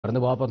करने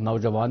बापत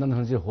नौजवानन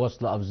हंज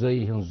हौसला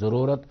अफजाई हंज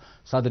जरूरत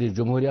सदर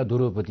जमहूरिया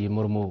द्रौपदी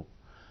मुर्मू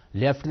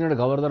लेफ्टिनेंट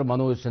गवर्नर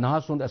मनोज सिन्हा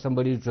सुंद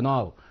असेंबली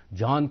चुनाव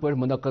जान पे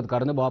मुनक्कद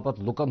करने बापत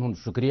लुकन हुंद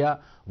शुक्रिया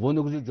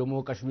वोनुक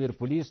जम्मू कश्मीर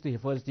पुलिस तो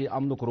हिफाजती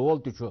अमनुक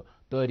रोल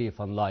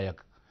तारीफन लायक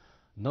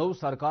नौ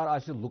सरकार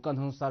आसि लुकन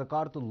हंज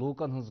सरकार तो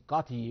लूकन हंज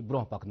कथ यी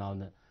bro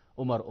पकनावने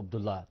Omar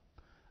Abdullah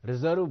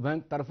reserve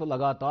bank तरफ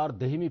लगातार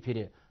 10वीं फिर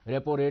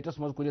रेपो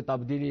रेटस मज कुछ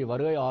तब्दीली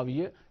वराई आव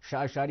यह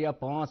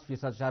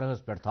 6.5%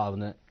 शरहस पे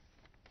थावने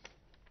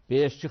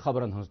पेश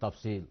खबरन हंज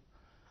तफसील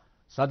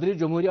सदर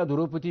जमहूरिया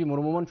द्रौपदी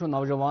मुर्मुवन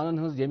नौजवानन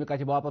हंज येमि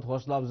कथ बापत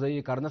हौसला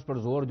अफजाई करनस पर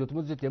जोर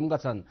दितमुत ज तिम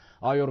गछन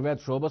आयुर्वेद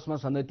शोबस मज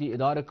सनती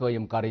इदारे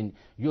कायम करें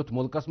युथ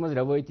मुल्कस मज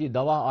रवायती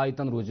दवा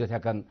आयतन रूजित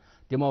हेकन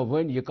तिमो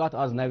वन यह कथ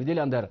आज नव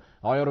दिल्ली अंदर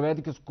आयुर्वेद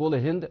किस कुल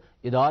हिंद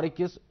इदारे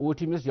किस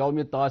 8वें यौम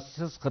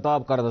तासीस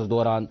खिताब करनस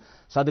दौरान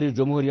सदर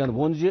जमहूरियन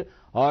वोन ज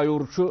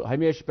आयुर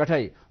हमेशा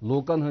पे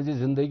लूकन हज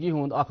जिंदगी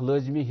हुंद अख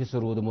लाजमी हिस्स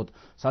रूदमुत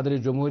सदर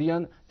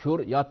जमहूरियन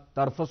फिर यथ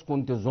तरफस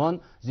कुन जोन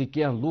जी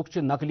कह लुक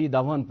नकली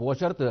दवाहन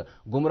पोचर तो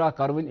गुमराह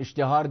करवन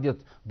इश्तिहार दित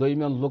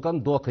दोयमें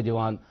लुकन धोख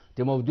दिवान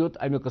तिमो दित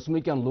अमि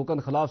किस्म कन लुकन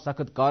खिलाफ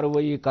सख्त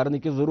कार्रवाई करने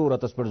की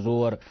जरूरत पर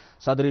जोर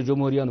सदर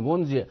जमहूरियन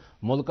वोन ज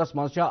मुल्कस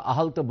मज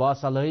अहल तो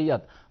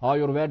बासलाहियत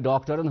आयुर्वेद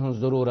डॉक्टरन हंज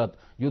जरूरत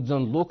युत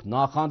जन लुक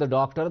नाखांद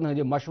डॉक्टरन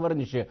हंद मशवर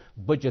निश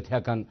बचित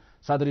हेकन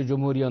सदर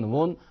जमहूरियन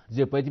वोन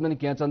जे पतमन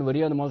कैंचन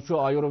वरियन मज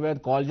आयुर्वेद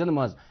कॉलेजन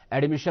मज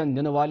एडमिशन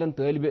निन वालन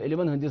तालिब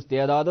इल्मन हंदिस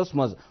तदादस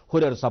मज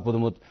हुरर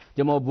सपदमुत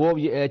तिमो बोव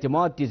यह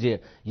एतमाद ति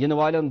इन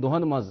वालन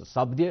दोहन मज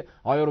सपदे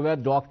आयुर्वेद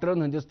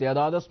डॉक्टरन हंदिस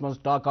तदादस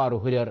मज टाकार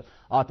हुरर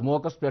अत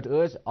मौकस पे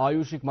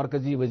आयुषिक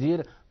मरकजी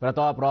वजीर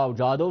प्रताप राव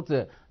जाधव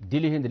तो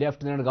दिल्ली हिंद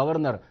लेफ्टिनेंट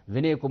गवर्नर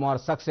विनय कुमार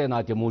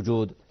सक्सेना ते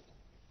मौजूद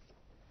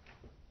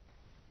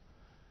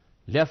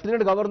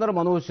लेफ्टिनेंट गवर्नर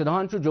मनोज सिन्हा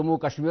जम्मू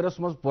कश्मीरस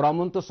मज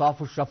पुरमन तो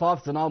साफ शफाफ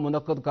चुनाव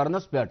मुनक्कद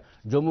करनस पे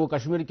जम्मू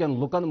कश्मीर कन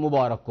लुकन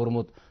मुबारक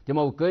कोरमुत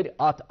तिमो कर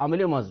अत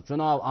अमल मज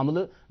चुनाव अमल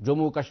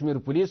जम्मू कश्मीर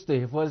पुलिस तो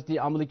हिफाजती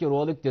अमल के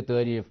रोलक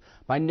तारीफ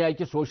पन्ने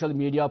अकि सोशल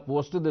मीडिया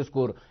पोस्ट दस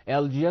कोर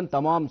LG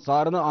तमाम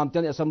सारन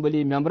आमतन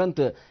असेंबली मेंबरन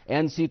तो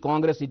NC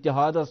कांग्रेस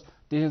इत्तेहादस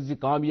तिहज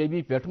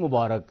कामयाबी पे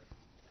मुबारक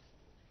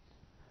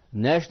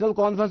नेशनल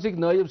कॉन्फ्रेंस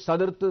नायब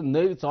सदर तो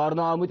नव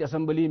चारना आमत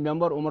असेंबली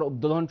मेंबर उमर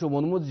अब्दुल्लाहन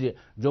वोनमुत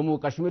जम्मू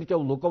कश्मीर के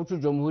लुको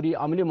जमहूरी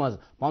अमल मज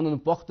पन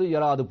पुख्त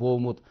इराद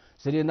पोवमुत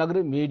श्रीनगर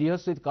मीडिया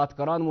सत कथ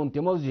करान वोन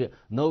तिमो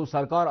नव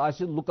सरकार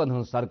आसि लुकन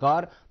हंज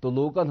सरकार तो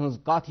लूकन हंज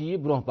कथ यी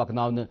ब्रोह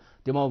पकनावने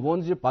तिमो वोन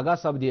पगह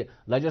सपदे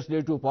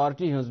legislative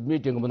party हंज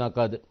meeting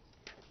मुनक्कद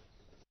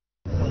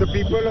The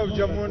people of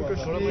Jammu and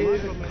Kashmir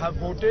have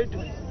voted.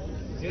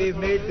 They've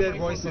made their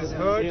voices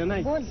heard.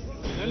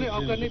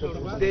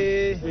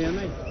 They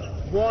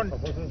want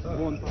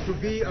to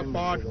be a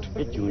part of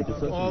the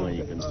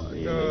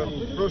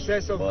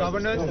process of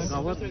governance.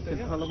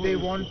 They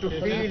want to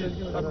feel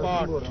a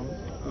part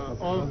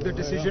of the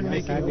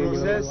decision-making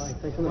process,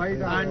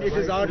 and it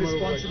is our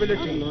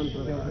responsibility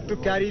to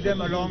carry them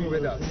along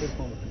with us.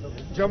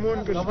 Jammu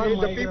and Kashmir,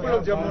 the people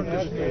of Jammu and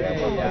Kashmir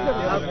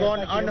have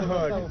gone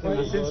unheard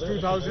since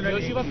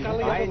 2008.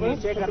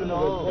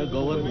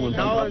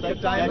 Now the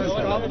time has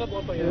come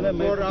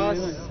for us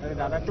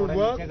to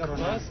work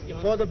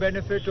for the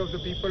benefit of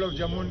the people of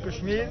Jammu and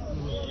Kashmir.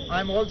 I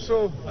am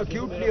also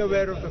acutely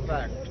aware of the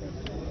fact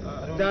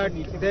that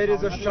there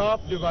is a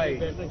sharp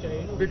divide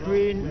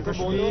between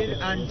Kashmir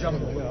and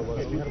Jammu,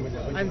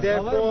 and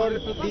therefore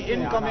the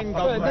incoming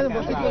government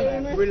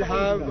will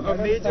have a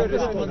major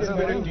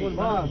responsibility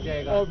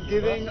of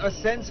giving a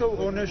sense of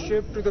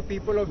ownership to the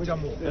people of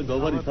Jammu.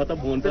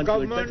 The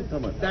government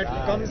that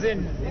comes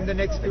in the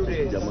next few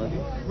days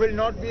will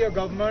not be a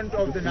government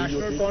of the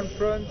National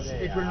Conference,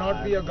 it will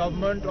not be a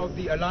government of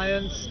the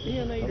Alliance,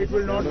 it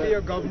will not be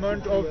a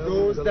government of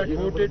those that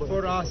voted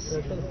for us,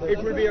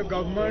 it will be a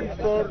government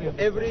for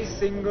every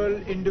single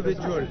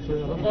individual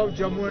of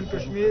Jammu and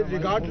Kashmir,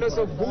 regardless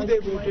of who they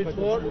voted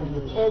for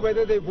or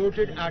whether they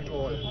voted at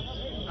all.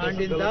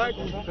 And in that,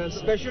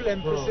 special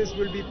emphasis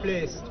will be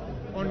placed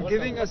on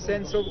giving a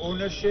sense of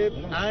ownership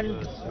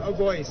and a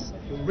voice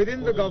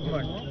within the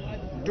government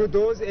to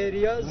those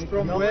areas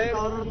from where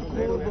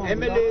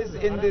MLAs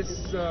in this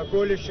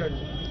coalition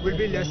will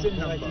be less in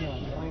number.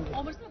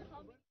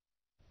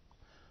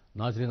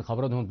 नाज़रीन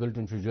खबरन हुंद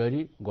bulletin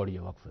जारी गोड़िए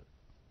वक्फ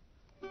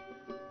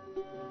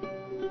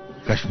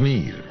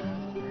कश्मीर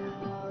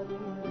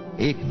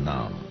एक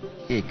नाम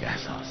एक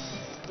एहसास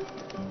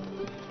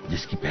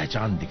जिसकी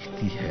पहचान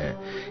दिखती है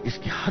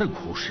इसके हर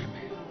घोषे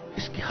में,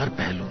 इसके हर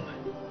पहलू में।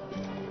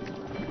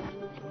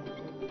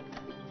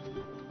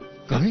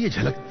 कभी ये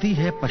झलकती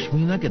है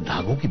पश्मीना के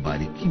धागों की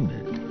बारीकी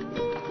में,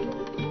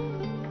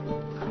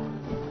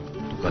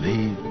 तो कभी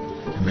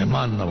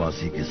मेहमान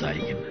नवाजी के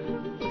जायके में।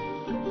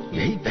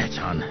 यही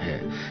पहचान है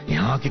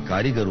यहां के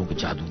कारीगरों के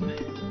जादू में,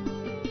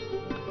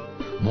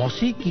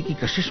 मौसीकी की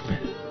कशिश में,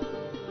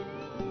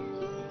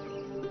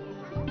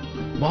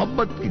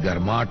 मोहब्बत की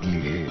गरमाट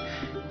लिए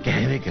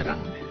कहने के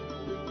रंग में।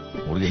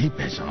 और यही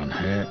पहचान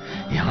है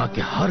यहां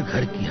के हर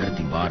घर की हर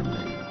दीवार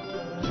में,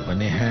 जो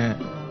बने हैं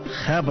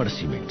खैबर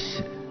सीमेंट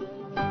से।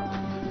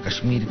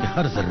 कश्मीर के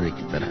हर जर्रे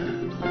की तरह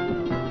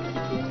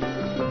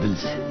दिल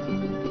से।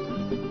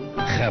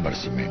 खैबर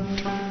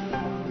सीमेंट,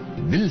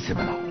 दिल से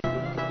बनाओ।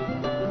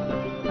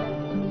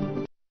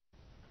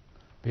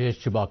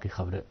 पेश बाकी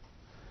खबरें।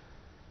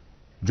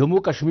 जम्मू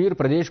कश्मीर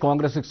प्रदेश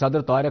कांग्रेस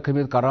सदर तारिक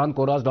हमीद करान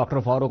कोर आज डॉक्टर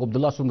फारूक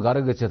अब्दुल्ला सुंद घर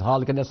गच्छित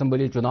हाल के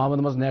असम्बली चुनावन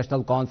मज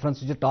नेशनल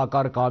कॉन्फ्रेंस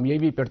टाकार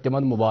कामयाबी पे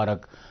तिमन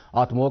मुबारक।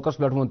 अत मौकस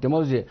पे वो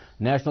तमो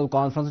national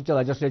conference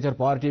legislature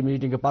party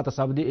meeting पत्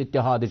सपदि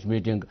इत्तेहाद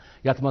मीटिंग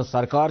यथ मज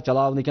सरकार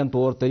चलावन कन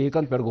तौर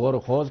तरीकन पे गौर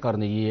खोज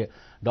करने यी।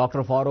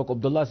 डॉक्टर फारूक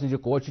अब्दुल्ला सज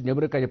कोच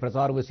नबर कन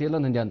प्रचार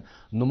वसीलन हंदन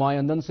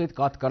नुमाइंदन सत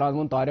कत करान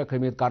वो तारिक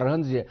हमीद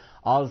करान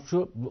आज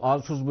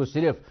बह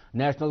सिर्फ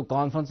नेशनल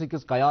कॉन्फ्रेंस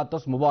किस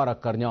कयादतस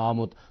मुबारक करने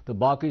आमुत तो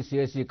बाकी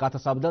सियासी कथ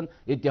सपदन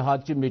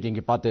इत्तेहाद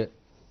मीटिंग पत्।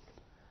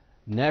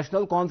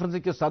 नेशनल कॉन्फ्रेंस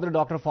के सदर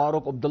डॉक्टर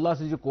फारूक अब्दुल्ला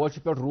सज कोच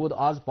पे रूद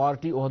आज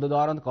पार्टी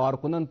अहदेदारन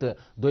कारकुनन तो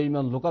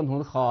दोयमन लुकन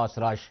हुंद खास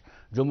रश।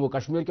 जम्मू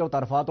कश्मीर के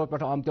तरफातों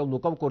पे आमतो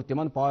लुकों कोर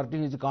तिमन पार्टी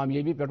हज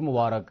कामयाबी पे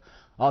मुबारक।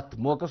 अत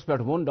मौकस पे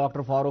वोन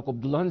डॉक्टर फारूक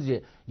अब्दुल्ला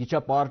यह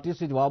पार्टी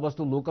सत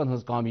वाबस्त लूकन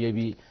हज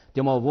कामयाबी।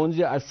 तमो वोन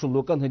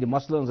लूकन हंद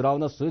मसल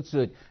अंजरावनस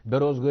सत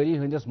बेरोजगारी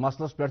हंदिस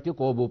मसलस पे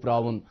काबू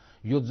प्रावन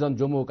युद्ध जन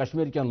जम्मू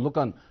कश्मीर कन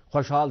लुकन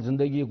खुशहाल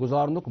जिंदगी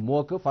गुजारनुक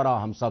मौके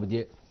फराहम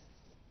सपदे।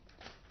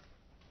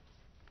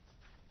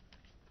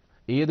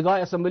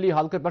 ईदगाह असम्बली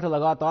हल्के पे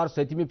लगातार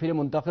 7वीं फिर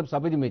मुंतखब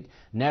सपदमित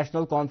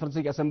नेशनल कॉन्फ्रेंस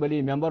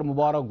असम्बली मेंबर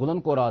मुबारक गुलन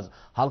कोर आज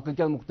हल्के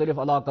के मुख्तलिफ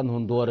इलाकन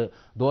हुंद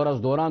दौरस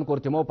दौरान कोर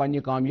तिमो पन्नी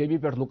कामयाबी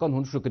पे लुकन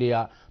हुंद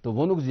शुक्रिया तो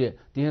वोनुक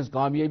तिहंज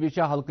कामयाबी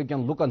हल्के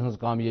के लुकन हंज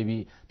कामयाबी।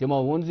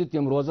 तिमो वोन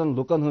तिम रोजन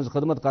लुकन हंज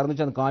खदमत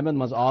करने कामन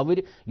मज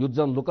आवर युद्ध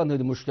जन लुकन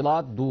हंद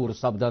मुश्किलात दूर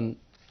सपदन।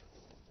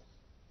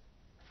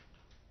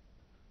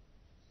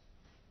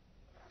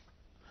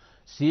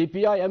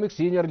 CPIM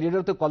सीनियर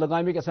लीडर तो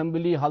कोलगामिक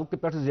असम्बली हल्के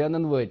पे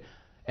जेनन वल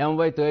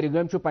MY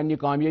तारिगम पन्नी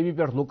कामयाबी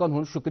पे लुकन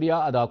हुंद शुक्रिया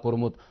अदा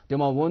कोरमुत।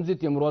 तमो वोन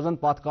तिम रोजन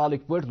पत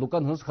कालिक पे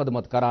लुकन हंज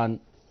खदमत करान।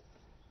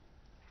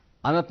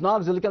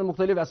 अनंतनाग जिले के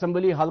मुख्तलिफ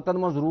असम्बली हल्कन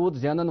मज रूद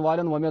जेनन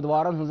वालन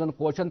उम्मीदवारन हंजन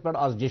कोचन पे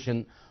आज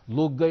जशन।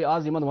 लूक गई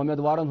आज इन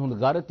उम्मीदवारन हुंद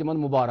घर तिमन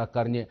मुबारक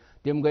करने।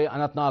 तिम गई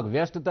अनंतनाग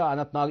वेस्ट तो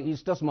अनंतनाग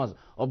ईस्टस मज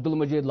अब्दुल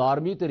मजीद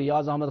लारमी तो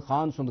रियाज अहमद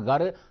खान सुंद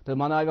घर तो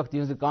मनावक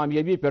तिहंज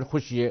कामयाबी पे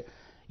खुशी।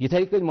 इथे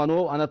कन मनो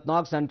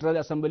अनंतनाग सेंट्रल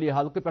असम्बली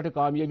हल्के पे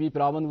कामयाबी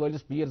प्रावन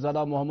वलिस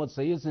पीरजादा मोहम्मद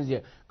सईद सज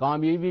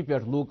कामयाबी पे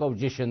लूको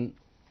जशन।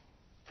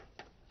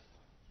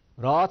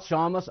 रात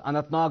शामस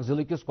अनंतनाग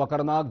जिले किस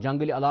कोकरनाग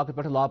जंगली इलाके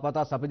पे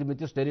लापता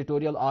सपदमितिस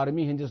टेरिटोरियल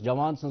आर्मी हंदिस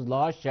जवान सज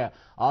लाश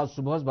आज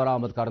सुबह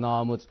बरामद करना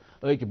आमुच।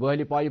 अक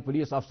बहली पाई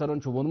पुलिस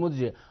अफसरन वोनमुत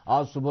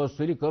आज सुबह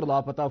सुलि कर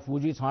लापता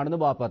फौजी छाड़ने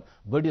बापत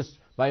बड़िस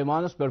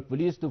पैमानस पे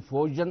पुलिस तो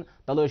फौजन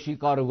तलाशी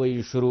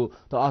कार्रवाई शुरू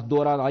तो अत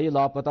दौरान आई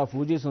लापता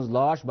फौजी सज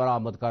लाश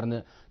बरामद करने।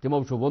 तमो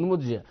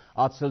वोनमुत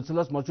अत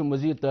सिलसिलस मज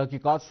मजीद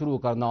तहकीकात शुरू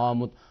करना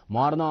आमुत।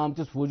 मारना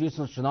आमतिस फौजी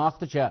सज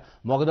शनाख्त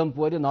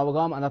मोगदमपोर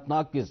नवगाम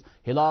अनंतनाग किस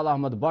हिलाल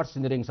अहमद भट्ट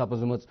सिंद रिंग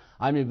सपजम।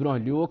 अमे ब्रोह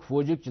लियोक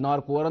फौजी चिनार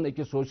कोरन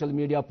अकिस सोशल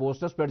मीडिया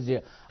पोस्टस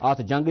पे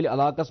अत जंगली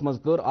इलाकस मज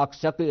कर अख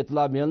शक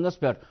इतला मिलनस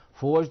पे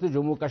फौज तो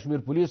जम्मू कश्मीर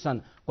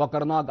पुलिसन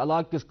कोकरनाग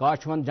इलाक किस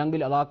काशवन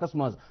जंगली इलाकस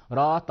मज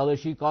रात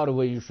तलाशी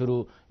कार्रवाई शुरू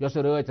यस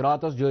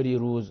रातस जारी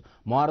रूज।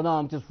 मारना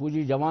आमतिस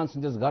फौजी जवान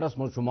सन्दिस घरस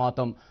मज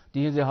मातम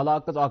तिहंज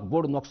हलाकत अख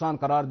बोड़ नुकसान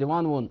करार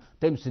दिवान वोन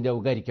तम सन्दो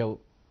घरक्यो।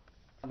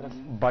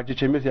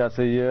 बच्चे अमिस यह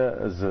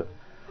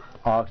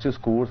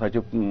कूर सह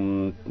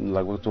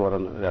लगभग 4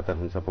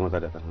 रेतन 5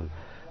 रेतन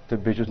तो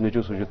बेचुस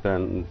नेचुस सह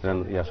 3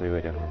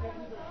 वन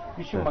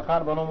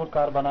मकान बनोमुत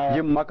कार बनाया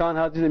ये मकान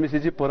अमिस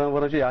पुरान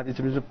वरान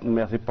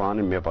यह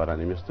पान मे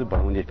पारान अमिस तो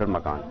बन ये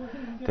मकान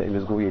तो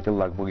अमिस गो ये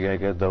लगभग यह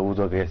गए 10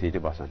 दह गए ये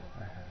बसान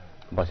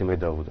बस ये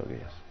 10 दह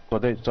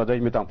गए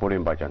 14 तम पोर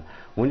बचान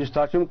वनिस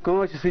तक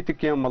कंस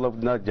सह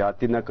मतलब ना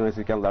जाति ना कंस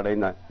लड़ाई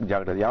ना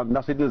झगड़ा या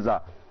मे सह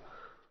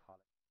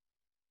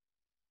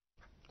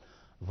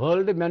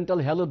वर्ल्ड मेंटल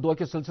हेल्थ दो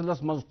के सिलसिलस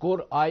मज कोर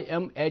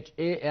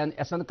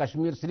IMHANSN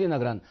कश्मीर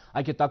श्रीनगरन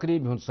अकि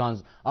तकरीब हुंद सांझ।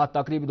 अत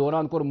तकरीब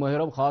दौरान कोर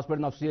महरव खास पे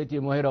नफसियती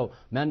महरव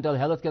मेंटल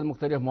हेल्थ के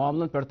मुख्तलिफ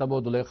मामलन पे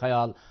तबादुल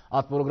ख्याल।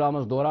 अत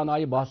प्रोग्रामस दौरान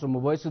आई बहस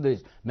मुबैस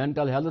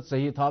मेंटल हेल्थ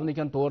सही थावन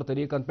कन तौर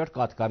तरीकन पे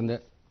कत करने।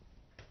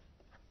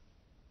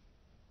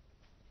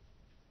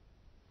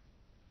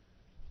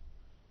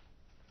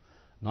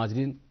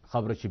 नाजरीन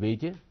खबर बे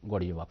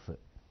गोड़ ये वक्फ।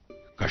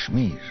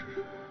 कश्मीर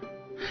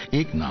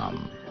एक नाम,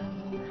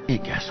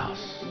 एक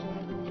एहसास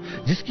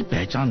जिसकी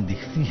पहचान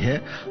दिखती है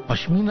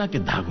पश्मीना के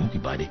धागों की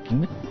बारीकी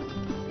में,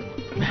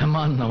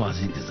 मेहमान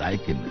नवाजी के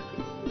जायके में,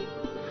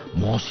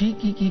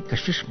 मौसीकी की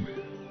कशिश में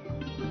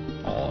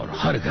और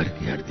हर घर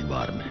की हर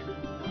दीवार में,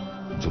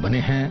 जो बने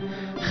हैं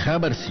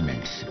खैबर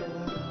सीमेंट से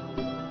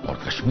और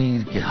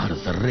कश्मीर के हर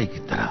जर्रे की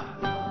तरह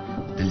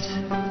दिल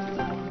से।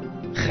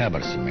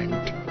 खैबर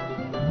सीमेंट,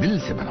 दिल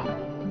से बनाओ।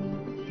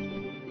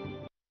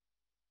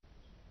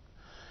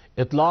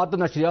 اطلاعات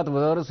نشریات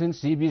وزارت سند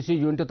CBC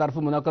یونٹ طرف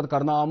منعقد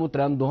کرنا آمت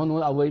 3 دہن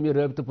ہند عوامی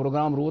رابطہ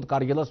پروگرام رود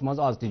کارگلس مز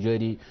آز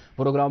جاری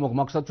پروگرامک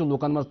مقصد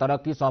لوکن مز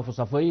ترقی صاف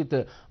صفائی تو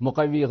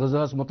مقوی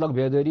غذاس متعلق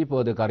بیداری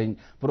پید کریں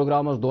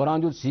پروگرامس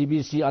دوران دیت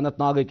CBC اننت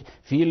ناگک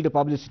فیلڈ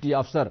پبلسٹی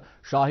افسر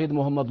شاہد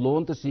محمد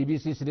لون تو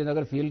CBC سری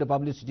نگر فیلڈ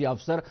پبلسٹی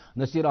افسر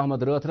نصیر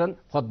احمد راترن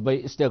خطبہ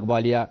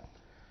استقبالیہ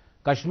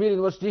کشمیر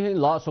یونیورسٹی ہند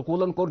لا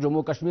سکولن کور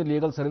Jammu Kashmir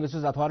legal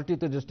services authority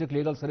تو ڈسٹرکٹ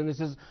لیگل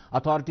سروسز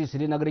اتھارٹی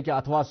سری نگر کے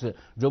اتوا سے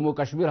جموں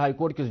کشمیر ہائی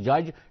کورٹ کس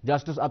جج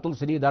جسٹس اتل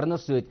سری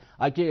دھرنس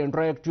اکہ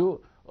انٹریکٹیو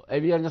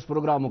اویئرنیس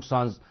پروگرامک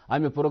سانز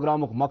امہ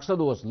پروگرامک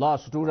مقصد اس لا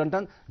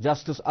سٹوڈنٹن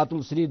جسٹس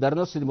اتل سری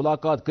دھرنس ست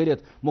ملاقات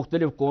کرت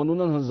مختلف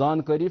قانونن ہن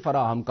زانکاری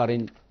فراہم کریں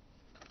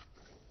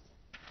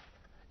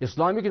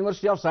Islamic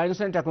university of science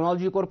and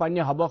technology کور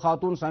پنہ Habba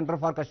Khatoon centre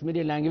for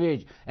Kashmiri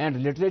language and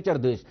literature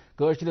دس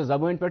کشر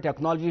زبان پہ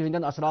ٹیکنالوجی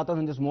ہندین اثراتن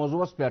ہندس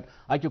موضوعس پہ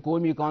اکہ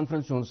قومی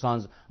کانفرنس ہند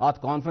سانز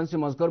ات کانفرنس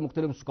مز کر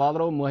مختلف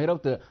سکالرو ماہرو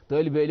تو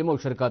طالب علمو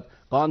شرکت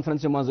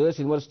کانفرنس مز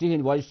یونیورسٹی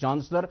ہند vice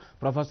chancellor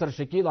professor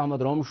Shakeel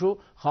Ahmad رومشو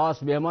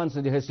خاص مہمان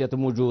سند حیثیت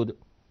موجود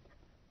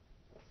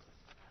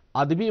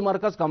ادبی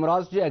مرکز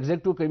کمراز چہ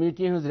ایگزیکٹو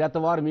کمیٹی ہز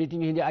ریتوار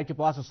میٹنگ ہند اکہ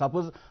پاس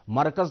سپز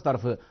مرکز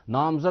طرف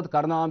نامزد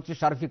کرنا آمچہ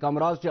شرف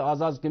کمراز چہ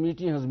آزاد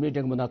کمیٹی ہز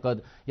میٹنگ منعقد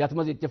یت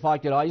مز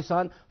اتفاق رائے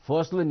سان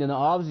فیصلہ نن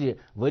آو زی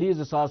وری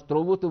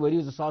 2023 تو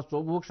وری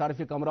 2024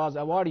 شرف کمراز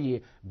ایوارڈ یہ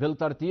بل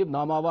ترتیب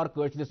نامآوار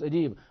کشرس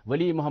ادیب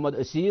ولی محمد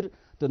اسیر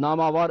تو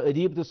نامآوار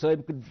ادیب تو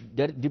سابق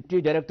deputy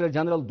director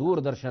general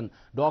Doordarshan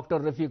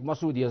doctor رفیق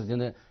مسعود یس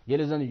دن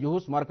یل زن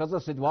یہس مرکز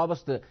ست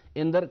وابستہ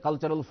اندر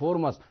کلچرل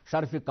فورمس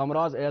شرف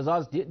کمراز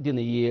اعزاز دن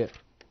یہ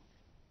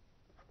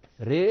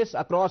ریس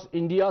اکراس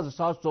انڈیا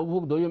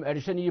 2024 دویم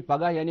ایڈیشن یہ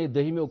پگہ یعنی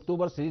 10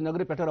 اکتوبر سری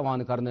نگر پہ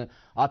روانہ کرنے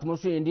ات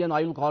مز انڈین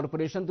آئل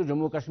کارپوریشن تو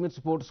جموں کشمیر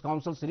سپورٹس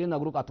کونسل سری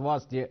نگر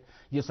اتواس تہ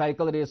یہ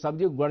سائیکل ریس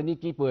سپد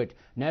گۄڈنِکی پٲٹھۍ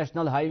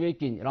نیشنل ہائی وے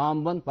کن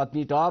رام بند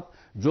پتنی ٹاپ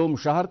جوم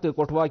شہر تو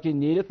کٹھوا کن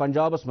نیرت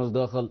پنجابس مز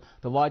داخل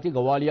تو واتہ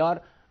گوالیار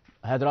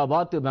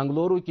حیدرآباد تو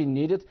بنگلورو کن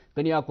نیرت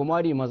کنیا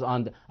کماری مز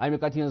اند امہ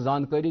کتھ ہز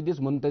زانکاری دس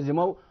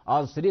منتظمو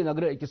آج سری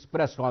نگر اکس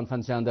پریس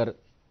کانفرنس اندر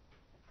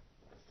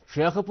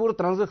شیخ پور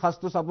ترنز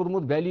خستہ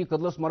سپودمت بیلی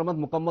کدلس مرمت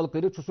مکمل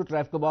کرت سہ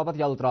ٹریفک باپت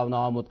یل تراؤنہ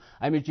آمت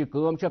امچ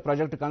کام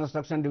پروجیکٹ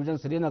کنسٹرکشن ڈویژن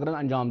سری نگرن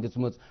انجام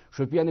دژمژ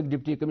شوپینک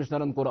ڈپٹی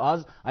کمشنرن کور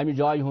آز امہ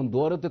جائے ہند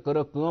دورہ تو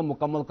کرک کام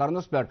مکمل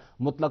کرنس پہ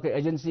متعلقہ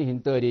ایجنسی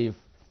ہند تعریف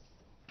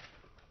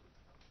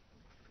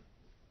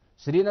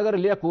سری نگر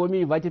لے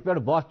قومی وتہ پہ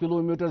 12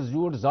 کلومیٹر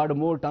زیوٹ زڈ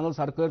موڑ ٹنل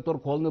سرکاری طور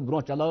کھولنے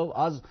برہ چلاو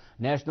آز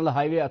نیشنل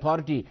ہائی وے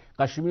authority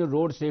Kashmir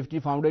road safety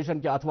foundation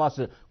کے اتوا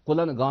سے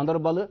کلن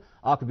گاندربل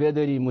اخ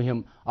بیداری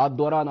مہم ات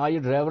دوران آئی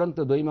ڈرائیورن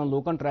تو دویمن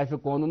لوکن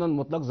ٹریفک قانونن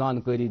متعلق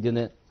زانکاری دن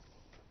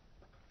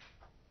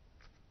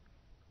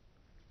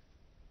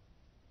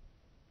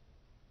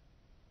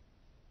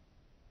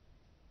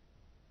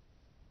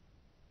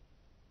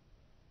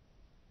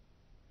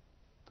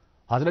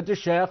حضرت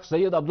شیخ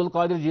سید عبد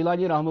القادر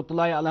جیلانی رحمۃ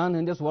اللہ علیہ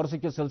ہندس ورثہ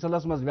کس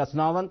سلسلس مز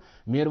ویژناون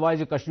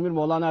میرواز کشمیر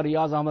مولانا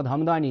ریاض احمد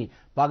حمدانی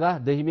پگہ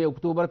 10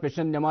 اکتوبر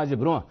پیشن نماز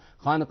برہ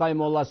خانقاہ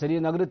مولا سری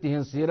نگر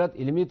تہذ سیرت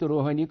علمی تو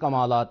روحانی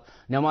کمالات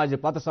نماز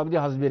پتہ سپد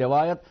حسب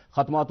روایت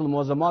ختمات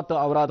المعظمات تو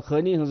اوراد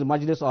خانی ہز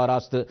مجلس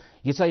آراستہ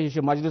یژھا ہش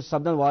مجلس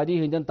سپدن وادی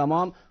ہندین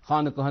تمام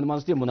خانقاہن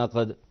مز تہ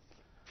منعقد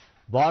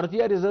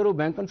بھارتیہ ریزرو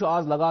بینکن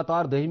آز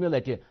لگاتار 10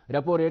 لٹہ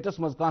ریپو ریٹس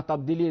مز کھانا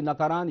تبدیلی نہ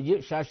کران یہ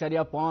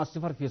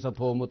 6.50%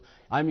 تھومت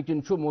امہ کن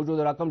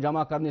موجودہ رقم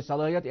جمع کرنے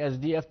صلاحیت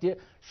SDF تہ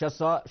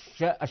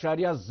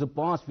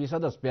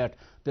 6.25% پہ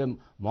تو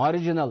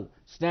مارجنل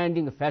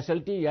سٹینڈنگ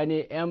فیسلٹی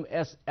یعنی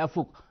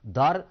MSF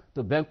در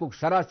تو بینک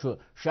شرح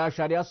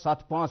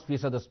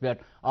 6.75% پہ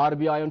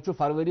RBI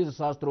فروری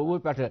 2023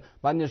 پہ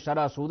پنس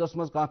شرح سودس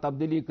مز کھانا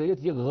تبدیلی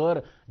کرت یہ غیر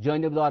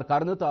جانبدار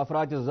کرنے تو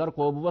افراط زر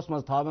قوبوس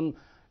مز تھاون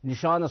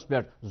نشانس پہ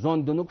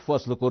زون دنک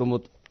فیصلہ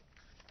کورمت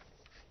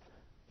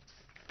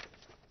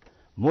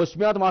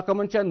موسمیات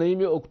محکمن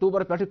 9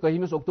 اکتوبر پہ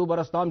 1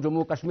 اکتوبر تام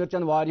جموں کشمیر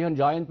چن واریہن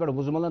جائن پہ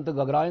وزملن تو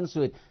گگرائن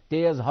ست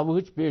تیز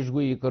ہوہچ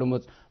پیشگوئی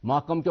کرمت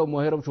محکم کیو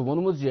ماہرو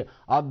وونمت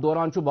ات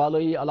دوران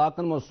بالائی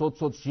علاقن مز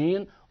سوت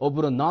شین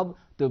اوبر نب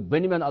تو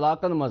بنمین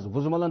علاقن مز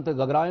وزملن تو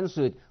گگرائن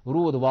ست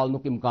رود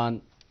والنک امکان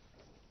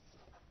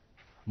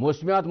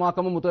موسمیات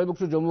محکمہ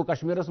مطابق جموں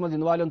کشمیر مز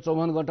ان والن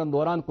 24 گھنٹن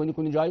دوران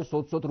کن جائیں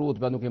سوت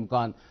رود پینک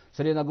امکان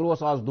سری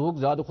نگر آز دہک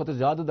زیادہ کھت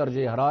زیادہ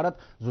درجہ حرارت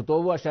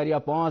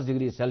 22.5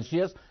 ڈگری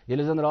سیلسیس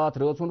یل زن رات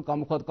رات ہند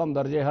کم کھت کم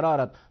درجہ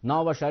حرارت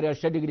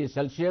 9.6 ڈگری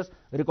سیلسیس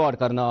ریکارڈ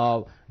کرنا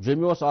آو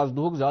جموں آز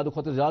دہک زیادہ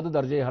کھت زیادہ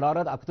درجہ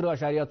حرارت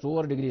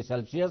 31.4 ڈگری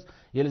سیلسیس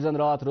یل زن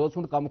رات رات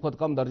ہند کم کھت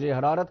کم درجہ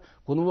حرارت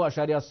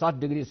 19.7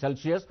 ڈگری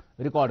سیلسیس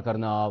ریکارڈ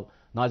کرنا آو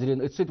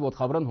ناظرین ات ست ووت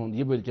خبرن ہند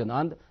یہ بلٹن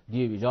اند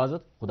دیو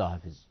اجازت خدا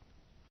حافظ.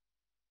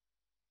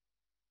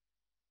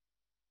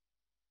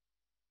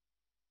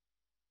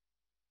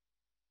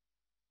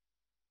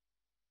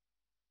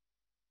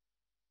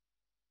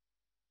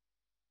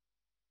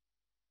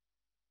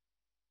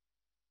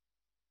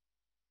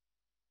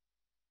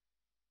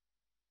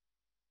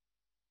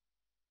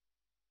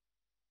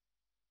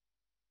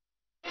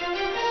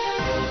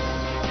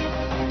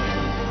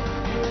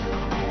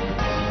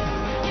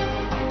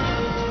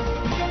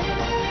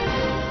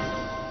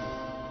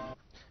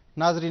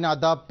 ناظرین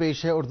آداب،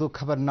 پیش ہے اردو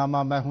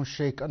خبرنامہ، میں ہوں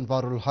شیخ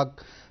انوار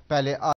الحق۔ پہلے